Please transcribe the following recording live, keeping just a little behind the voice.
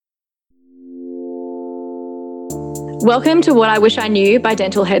Welcome to What I Wish I Knew by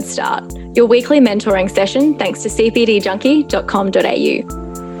Dental Head Start, your weekly mentoring session thanks to cpdjunkie.com.au.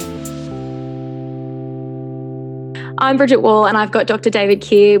 I'm Bridget Wall and I've got Dr. David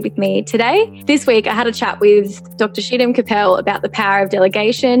Keir with me today. This week I had a chat with Dr. Cigdem Kipel about the power of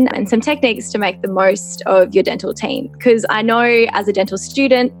delegation and some techniques to make the most of your dental team. Because I know as a dental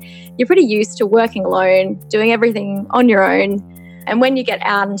student, you're pretty used to working alone, doing everything on your own. And when you get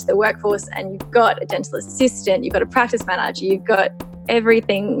out into the workforce and you've got a dental assistant, you've got a practice manager, you've got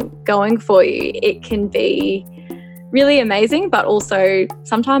everything going for you, it can be really amazing, but also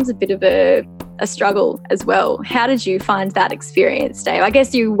sometimes a bit of a struggle as well. How did you find that experience, Dave? I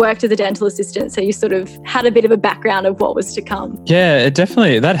guess you worked as a dental assistant, so you sort of had a bit of a background of what was to come. Yeah, it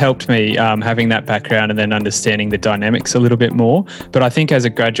definitely, that helped me having that background and then understanding the dynamics a little bit more. But I think as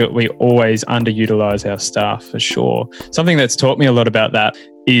a graduate, we always underutilise our staff for sure. Something that's taught me a lot about that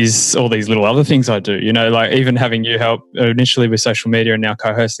is all these little other things I do, like even having you help initially with social media and now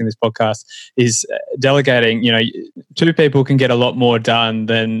co-hosting this podcast is delegating. Two people can get a lot more done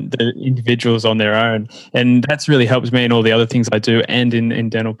than the individuals on their own. And that's really helped me in all the other things I do and in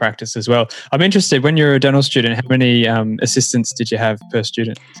dental practice as well. I'm interested, when you're a dental student, how many assistants did you have per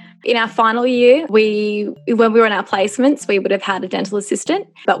student? In our final year, when we were in our placements, we would have had a dental assistant.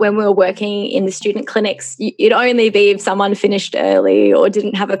 But when we were working in the student clinics, it'd only be if someone finished early or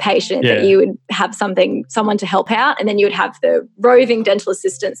didn't have a patient that you would have someone to help out. And then you would have the roving dental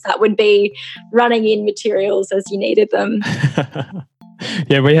assistants that would be running in materials as you needed them.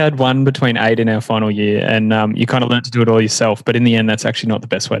 Yeah, we had one between 8 in our final year, and you kind of learned to do it all yourself. But in the end, that's actually not the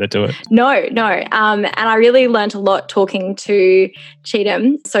best way to do it. No. And I really learned a lot talking to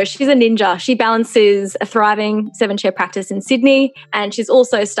Cigdem. So she's a ninja. She balances a thriving 7-chair practice in Sydney, and she's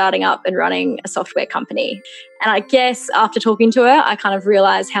also starting up and running a software company. And I guess after talking to her, I kind of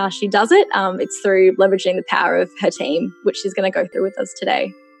realised how she does it. It's through leveraging the power of her team, which she's going to go through with us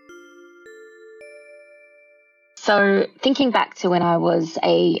today. So thinking back to when I was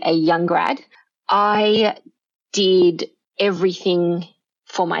a young grad, I did everything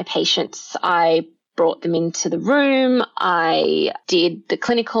for my patients. I brought them into the room. I did the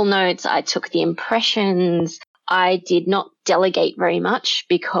clinical notes. I took the impressions. I did not delegate very much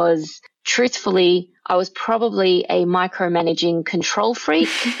because truthfully, I was probably a micromanaging control freak.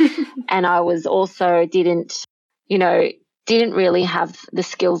 And I was also didn't really have the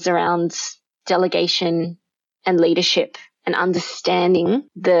skills around delegation and leadership and understanding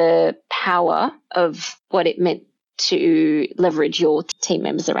the power of what it meant to leverage your team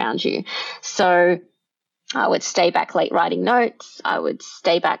members around you. So I would stay back late writing notes. I would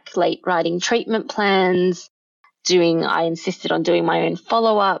stay back late writing treatment plans. I insisted on doing my own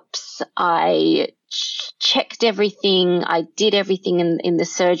follow-ups. I checked everything. I did everything in the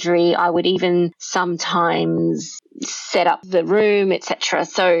surgery. I would even sometimes set up the room, etc.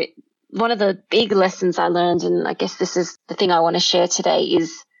 So one of the big lessons I learned, and I guess this is the thing I want to share today,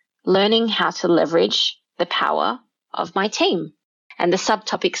 is learning how to leverage the power of my team. And the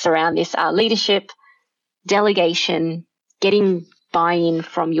subtopics around this are leadership, delegation, getting buy-in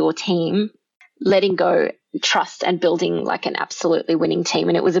from your team, letting go, trust, and building like an absolutely winning team.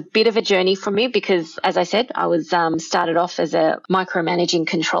 And it was a bit of a journey for me because, as I said, I was started off as a micromanaging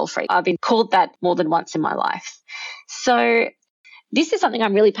control freak. I've been called that more than once in my life. So this is something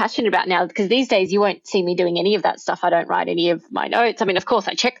I'm really passionate about now because these days you won't see me doing any of that stuff. I don't write any of my notes. I mean, of course,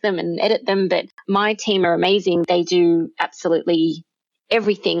 I check them and edit them, but my team are amazing. They do absolutely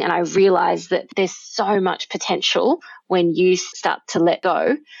everything. And I realize that there's so much potential when you start to let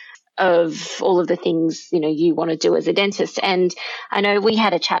go of all of the things, you want to do as a dentist. And I know we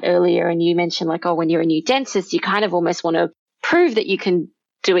had a chat earlier and you mentioned when you're a new dentist, you kind of almost want to prove that you can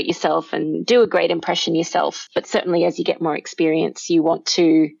do it yourself and do a great impression yourself. But certainly as you get more experience, you want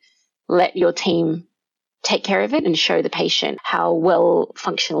to let your team take care of it and show the patient how well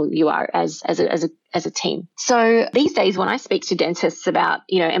functional you are as a team. So these days when I speak to dentists about,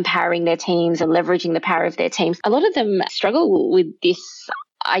 empowering their teams and leveraging the power of their teams, a lot of them struggle with this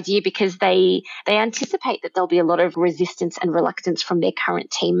idea because they anticipate that there'll be a lot of resistance and reluctance from their current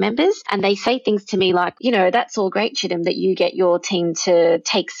team members. And they say things to me like, that's all great, Cigdem, that you get your team to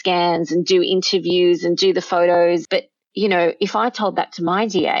take scans and do interviews and do the photos. But, if I told that to my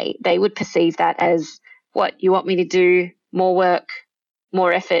DA, they would perceive that as, what, you want me to do more work,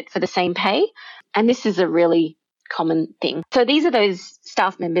 more effort for the same pay? And this is a really common thing. So these are those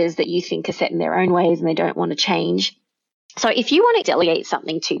staff members that you think are set in their own ways and they don't want to change. So if you want to delegate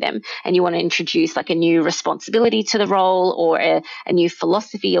something to them and you want to introduce like a new responsibility to the role or a new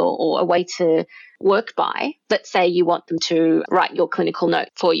philosophy or a way to work by, let's say you want them to write your clinical note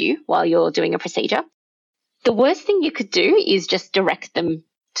for you while you're doing a procedure, the worst thing you could do is just direct them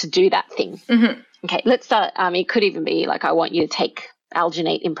to do that thing. Mm-hmm. Okay, let's start. It could even be like, I want you to take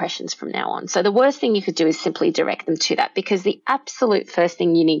alginate impressions from now on. So the worst thing you could do is simply direct them to that, because the absolute first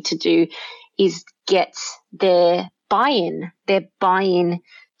thing you need to do is get their buy-in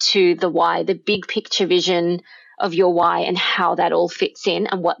to the why, the big picture vision of your why and how that all fits in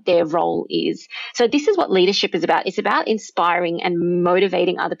and what their role is. So this is what leadership is about. It's about inspiring and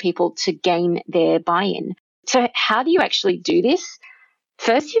motivating other people to gain their buy-in. So how do you actually do this?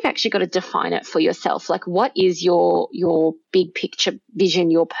 First, you've actually got to define it for yourself. Like, what is your big picture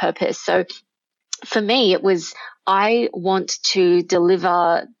vision, your purpose? So for me, it was, I want to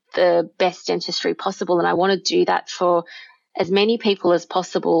deliver the best dentistry possible, and I want to do that for as many people as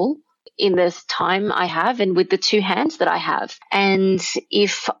possible in this time I have and with the two hands that I have. And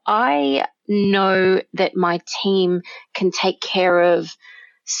if I know that my team can take care of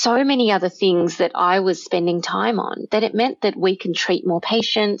so many other things that I was spending time on, that it meant that we can treat more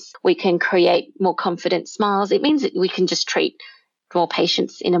patients, we can create more confident smiles. It means that we can just treat more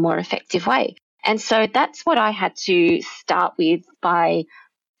patients in a more effective way. And so that's what I had to start with, by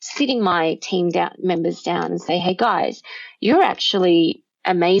sitting my team members down and say, hey guys, you're actually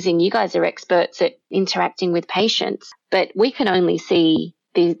amazing. You guys are experts at interacting with patients, but we can only see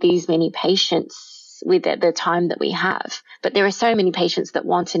these many patients with the time that we have. But there are so many patients that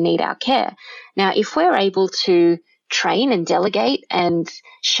want and need our care. Now, if we're able to train and delegate and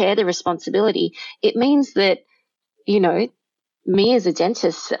share the responsibility, it means that, me as a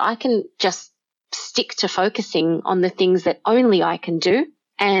dentist, I can just stick to focusing on the things that only I can do.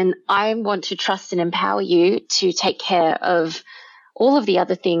 And I want to trust and empower you to take care of all of the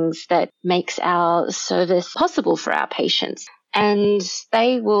other things that makes our service possible for our patients. And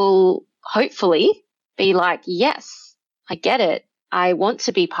they will hopefully be like, yes, I get it. I want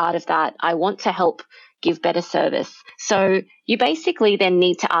to be part of that. I want to help give better service. So you basically then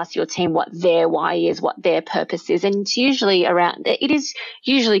need to ask your team what their why is, what their purpose is. And it's usually it is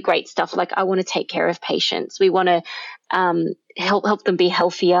usually great stuff like, I want to take care of patients. We want to help them be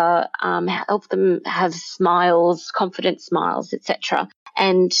healthier, help them have smiles, confident smiles, etc.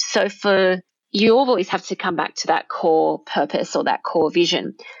 And so you always have to come back to that core purpose or that core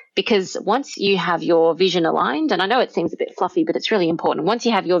vision. Because once you have your vision aligned, and I know it seems a bit fluffy, but it's really important. Once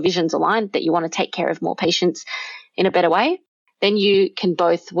you have your visions aligned that you want to take care of more patients in a better way, then you can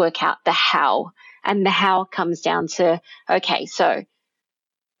both work out the how. And the how comes down to, okay, so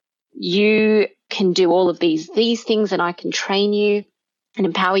you can do all of these things, and I can train you and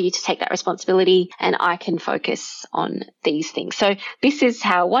empower you to take that responsibility, and I can focus on these things. So this is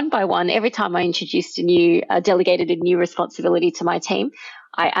how, one by one, every time I introduced delegated a new responsibility to my team,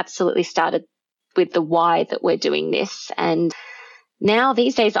 I absolutely started with the why that we're doing this. And now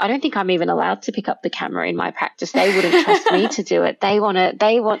these days, I don't think I'm even allowed to pick up the camera in my practice. They wouldn't trust me to do it. They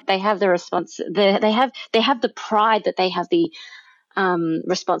have the response. They have the pride that they have the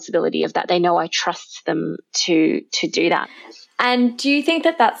responsibility of that. They know I trust them to do that. And do you think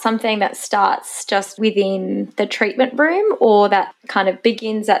that that's something that starts just within the treatment room, or that kind of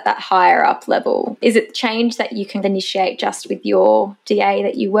begins at that higher up level? Is it change that you can initiate just with your DA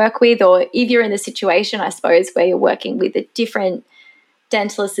that you work with? Or if you're in the situation, I suppose, where you're working with a different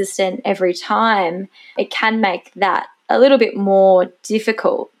dental assistant every time, it can make that a little bit more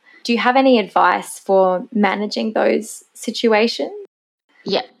difficult. Do you have any advice for managing those situations?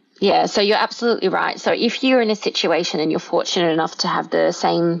 Yeah, so you're absolutely right. So if you're in a situation and you're fortunate enough to have the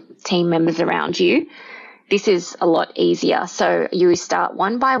same team members around you, this is a lot easier. So you start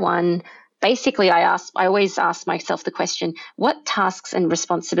one by one. Basically, I always ask myself the question, what tasks and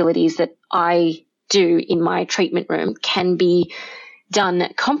responsibilities that I do in my treatment room can be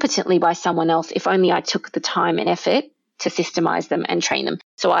done competently by someone else if only I took the time and effort to systemize them and train them.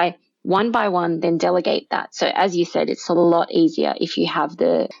 So I one by one then delegate that. So as you said, it's a lot easier if you have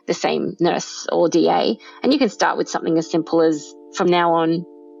the same nurse or DA. And you can start with something as simple as, from now on,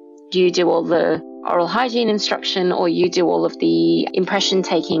 you do all the oral hygiene instruction, or you do all of the impression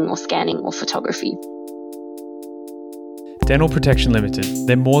taking or scanning or photography. Dental Protection Limited,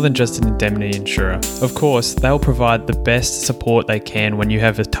 they're more than just an indemnity insurer. Of course, they'll provide the best support they can when you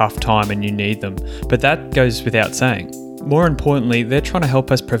have a tough time and you need them, but that goes without saying. More importantly, they're trying to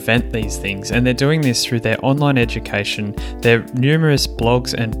help us prevent these things, and they're doing this through their online education, their numerous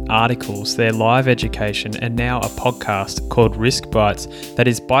blogs and articles, their live education, and now a podcast called Risk Bites that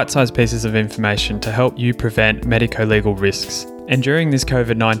is bite-sized pieces of information to help you prevent medico-legal risks. And during this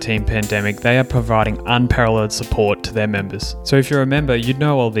COVID-19 pandemic, they are providing unparalleled support to their members. So if you're a member, you'd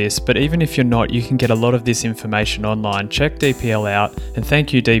know all this, but even if you're not, you can get a lot of this information online. Check DPL out, and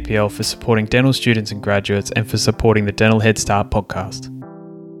thank you DPL for supporting dental students and graduates and for supporting the Dental Head Start podcast.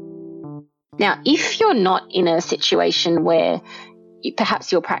 Now, if you're not in a situation where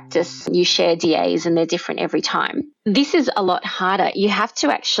perhaps your practice, you share DAs and they're different every time, this is a lot harder. You have to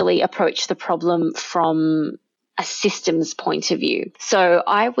actually approach the problem from a systems point of view. So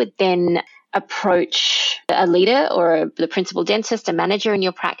I would then approach a leader or the principal dentist, a manager in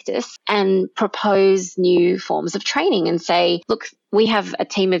your practice, and propose new forms of training and say, look, we have a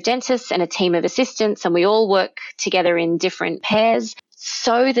team of dentists and a team of assistants, and we all work together in different pairs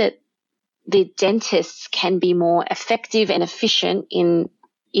so that the dentists can be more effective and efficient in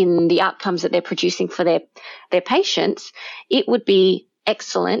the outcomes that they're producing for their patients. It would be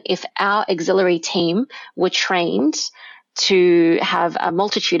excellent if our auxiliary team were trained to have a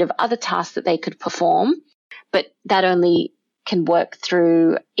multitude of other tasks that they could perform, but that only can work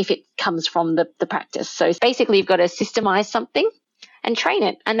through if it comes from the practice. So basically, you've got to systemize something and train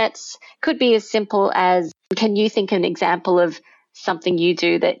it. And that's could be as simple as, can you think of an example of something you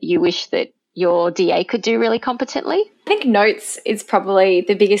do that you wish that your DA could do really competently? I think notes is probably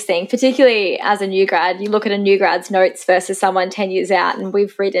the biggest thing, particularly as a new grad. You look at a new grad's notes versus someone 10 years out and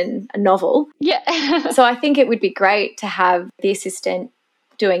we've written a novel. Yeah. So I think it would be great to have the assistant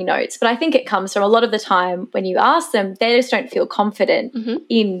doing notes. But I think it comes from a lot of the time when you ask them, they just don't feel confident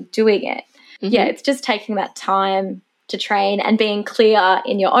in doing it. Mm-hmm. Yeah, it's just taking that time to train and being clear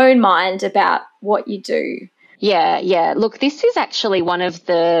in your own mind about what you do. Yeah. Look, this is actually one of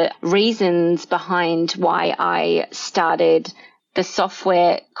the reasons behind why I started the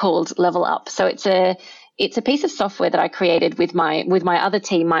software called Level Up. So it's a piece of software that I created with my other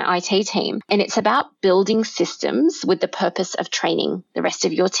team, my IT team, and it's about building systems with the purpose of training the rest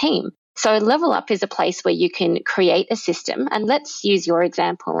of your team. So Level Up is a place where you can create a system, and let's use your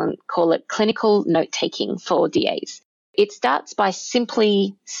example and call it clinical note-taking for DAs. It starts by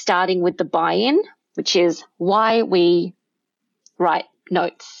simply starting with the buy-in, which is why we write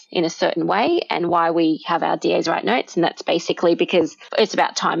notes in a certain way and why we have our DAs write notes. And that's basically because it's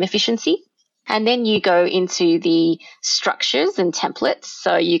about time efficiency. And then you go into the structures and templates.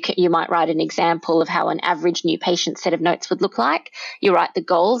 So you might write an example of how an average new patient set of notes would look like. You write the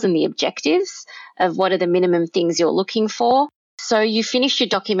goals and the objectives of what are the minimum things you're looking for. So you finish your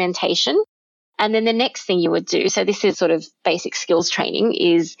documentation. And then the next thing you would do, so this is sort of basic skills training,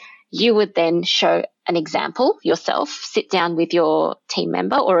 is you would then show an example yourself, sit down with your team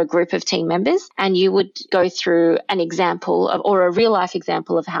member or a group of team members, and you would go through an example of, or a real life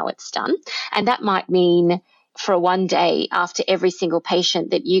example of how it's done. And that might mean for one day after every single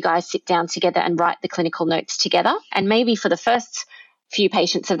patient that you guys sit down together and write the clinical notes together. And maybe for the first few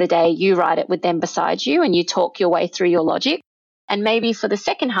patients of the day, you write it with them beside you and you talk your way through your logic. And maybe for the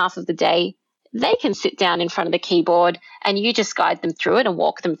second half of the day, they can sit down in front of the keyboard and you just guide them through it and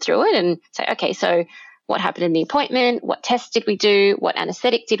walk them through it and say, okay, so what happened in the appointment? What tests did we do? What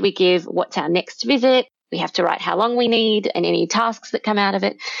anesthetic did we give? What's our next visit? We have to write how long we need and any tasks that come out of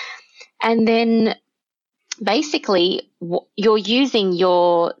it. And then basically you're using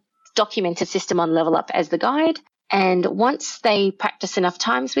your documented system on Level Up as the guide. And once they practice enough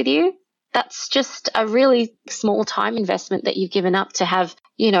times with you, that's just a really small time investment that you've given up to have,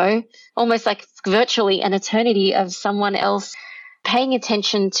 almost like virtually an eternity of someone else paying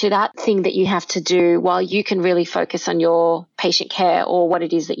attention to that thing that you have to do while you can really focus on your patient care or what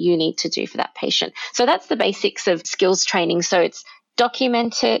it is that you need to do for that patient. So that's the basics of skills training. So it's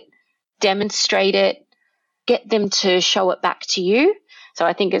document it, demonstrate it, get them to show it back to you. So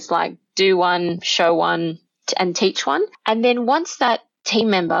I think it's like do one, show one, and teach one. And then once that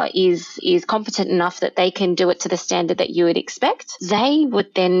team member is competent enough that they can do it to the standard that you would expect, they would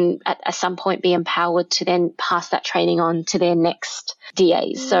then at some point be empowered to then pass that training on to their next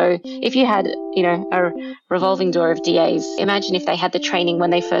DAs. So if you had, a revolving door of DAs, imagine if they had the training when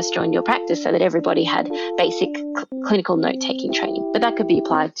they first joined your practice so that everybody had basic clinical note-taking training. But that could be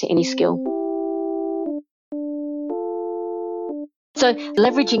applied to any skill. So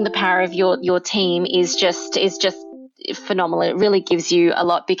leveraging the power of your team is just phenomenal. It really gives you a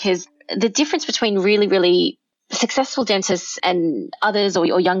lot, because the difference between really, really successful dentists and others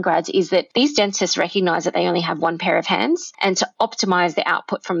or young grads is that these dentists recognize that they only have one pair of hands, and to optimize the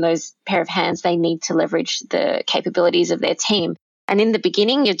output from those pair of hands, they need to leverage the capabilities of their team. And in the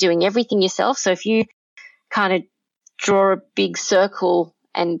beginning, you're doing everything yourself. So if you kind of draw a big circle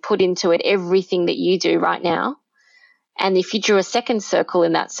and put into it everything that you do right now, and if you drew a second circle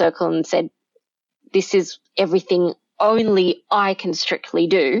in that circle and said, this is everything only I can strictly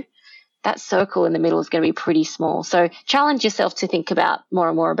do, that circle in the middle is going to be pretty small. So challenge yourself to think about more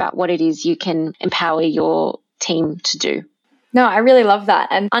and more about what it is you can empower your team to do. No, I really love that.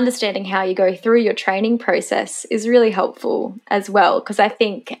 And understanding how you go through your training process is really helpful as well. Because I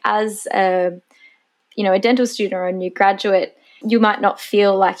think as a dental student or a new graduate, you might not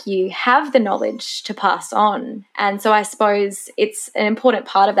feel like you have the knowledge to pass on. And so I suppose it's an important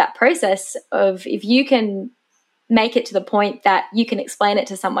part of that process of if you can make it to the point that you can explain it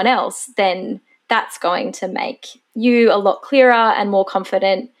to someone else, then that's going to make you a lot clearer and more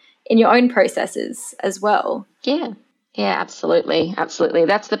confident in your own processes as well. Yeah, absolutely. Absolutely.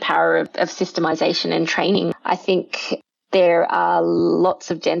 That's the power of systemization and training. I think there are lots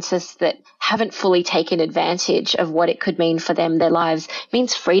of dentists that haven't fully taken advantage of what it could mean for them, their lives. It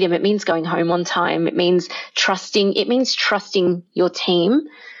means freedom. It means going home on time. It means trusting your team.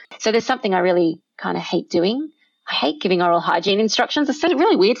 So there's something I really kind of hate doing. I hate giving oral hygiene instructions. It's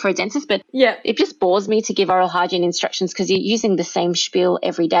really weird for a dentist, but it just bores me to give oral hygiene instructions because you're using the same spiel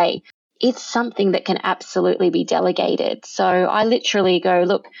every day. It's something that can absolutely be delegated. So I literally go,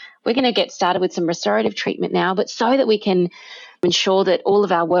 look, we're going to get started with some restorative treatment now, but so that we can ensure that all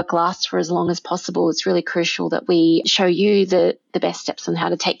of our work lasts for as long as possible, it's really crucial that we show you the best steps on how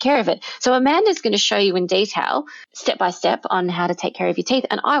to take care of it. So Amanda's going to show you in detail, step by step, on how to take care of your teeth,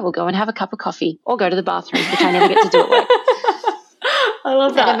 and I will go and have a cup of coffee or go to the bathroom, which I never get to do at work. I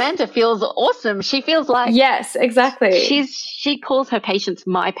love that. And Amanda feels awesome. She feels like... Yes, exactly. She calls her patients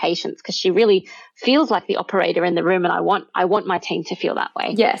my patients because she really feels like the operator in the room, and I want my team to feel that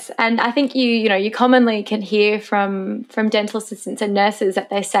way. Yes, and I think you commonly can hear from dental assistants and nurses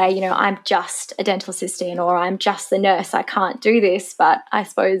that they say, I'm just a dental assistant or I'm just the nurse, I can't do this. But I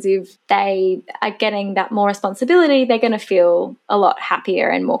suppose if they are getting that more responsibility, they're going to feel a lot happier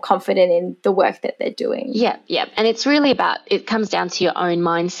and more confident in the work that they're doing. Yeah. And it's really it comes down to your own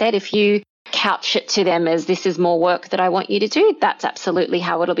mindset. If you couch it to them as this is more work that I want you to do, that's absolutely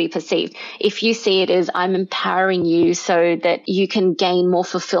how it'll be perceived. If you see it as I'm empowering you so that you can gain more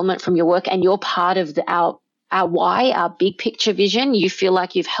fulfillment from your work and you're part of our why, our big picture vision, you feel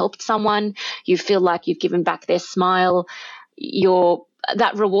like you've helped someone, you feel like you've given back their smile,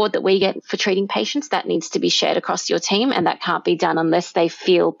 that reward that we get for treating patients, that needs to be shared across your team, and that can't be done unless they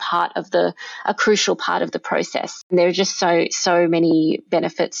feel part of a crucial part of the process. And there are just so many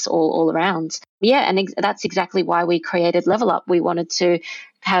benefits all around. Yeah, and that's exactly why we created Level Up. We wanted to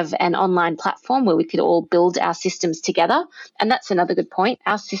have an online platform where we could all build our systems together. And that's another good point.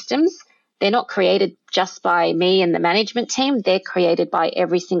 Our systems, they're not created just by me and the management team. They're created by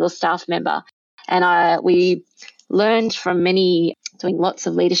every single staff member. And we learned from doing lots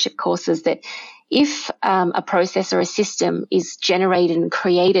of leadership courses that if a process or a system is generated and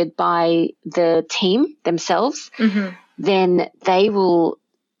created by the team themselves, then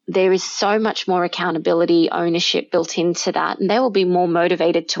there is so much more accountability, ownership built into that, and they will be more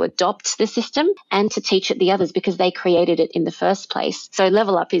motivated to adopt the system and to teach it the others because they created it in the first place. So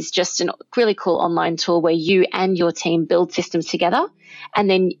Level Up is just a really cool online tool where you and your team build systems together, and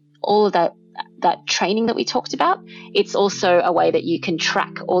then all of that training that we talked about, it's also a way that you can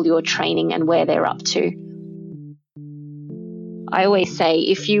track all your training and where they're up to. I always say,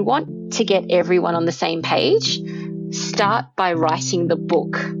 if you want to get everyone on the same page, start by writing the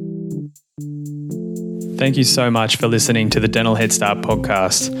book. Thank you so much for listening to the Dental Head Start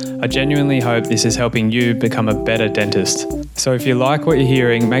podcast. I genuinely hope this is helping you become a better dentist. So if you like what you're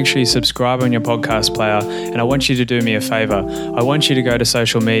hearing, make sure you subscribe on your podcast player, and I want you to do me a favor. I want you to go to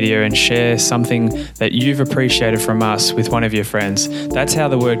social media and share something that you've appreciated from us with one of your friends. That's how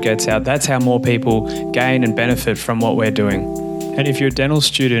the word gets out. That's how more people gain and benefit from what we're doing. And if you're a dental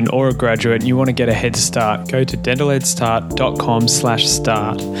student or a graduate and you want to get a head start, go to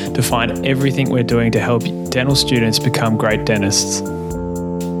dentalheadstart.com/start to find everything we're doing to help dental students become great dentists.